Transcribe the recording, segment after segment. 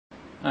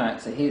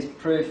Alright, so here's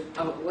proof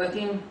of it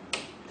working.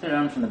 Turn it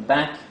on from the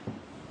back.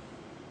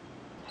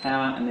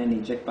 Power and then the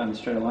eject button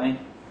straight away.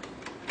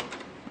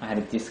 I had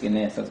a disc in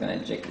there, so I was going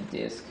to eject the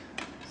disc.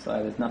 So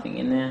there's nothing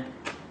in there.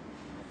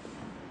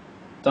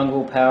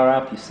 Dongle power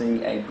up, you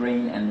see a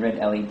green and red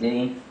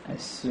LED.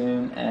 As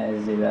soon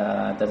as it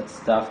does its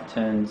stuff, it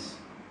turns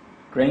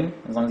green.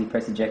 As long as you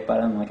press the eject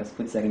button, like a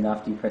split second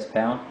after you press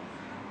power.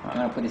 I'm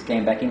going to put this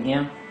game back in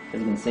here. As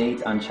you can see,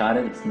 it's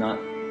uncharted, it's not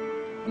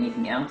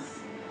anything else.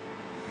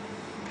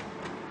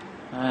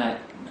 Alright,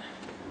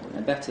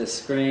 now back to the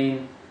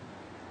screen.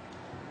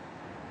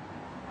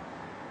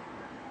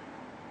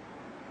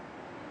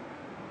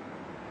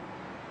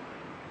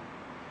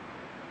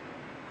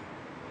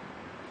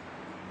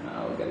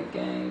 We've got a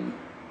game,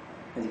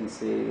 as you can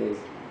see, there's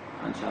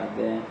Uncharted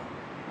there.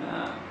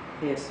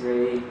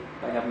 Ps3,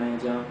 backup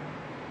manager.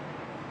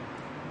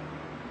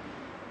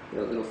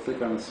 Got a little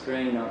flicker on the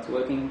screen, now it's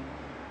working.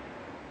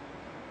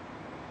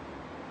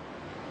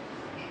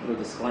 Little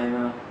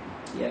disclaimer,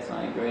 yes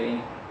I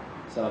agree.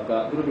 So I've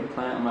got Little Big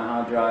Planet on my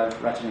hard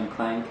drive, Ratchet and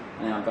Clank,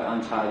 and then I've got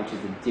Uncharted, which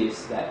is the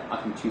disc that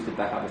I can choose to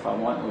back up if I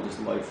want, or just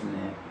load from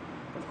there.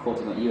 Of course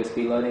I've got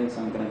USB loading, so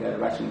I'm going to go to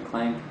Ratchet and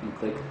Clank and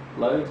click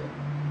load.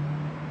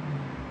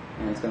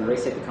 And it's going to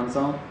reset the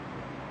console.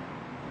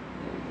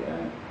 There we go.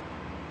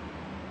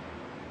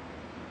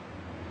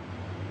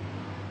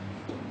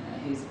 Now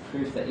here's the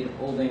proof that you've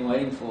all been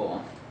waiting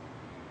for.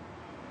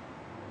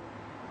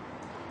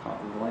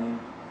 Pop the volume.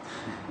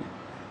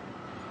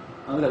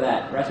 Oh, look at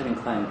that, Ratchet and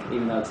Clank,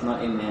 even though it's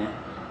not in there,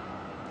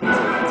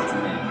 it's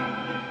in there.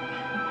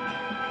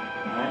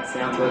 Alright,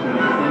 sound's working and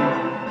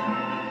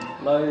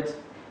everything. Load.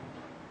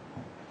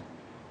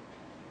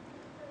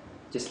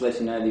 Just to let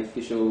you know, the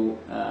official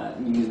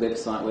news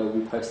website where we'll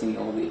be posting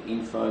all the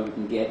info we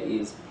can get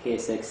is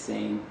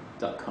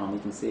psjailbreak.com. You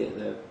can see it at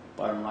the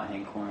bottom right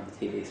hand corner of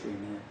the TV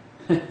screen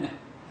there.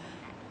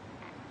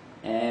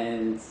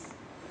 And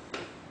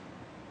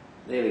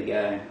there we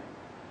go.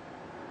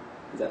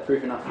 Is that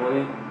proof enough for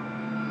you?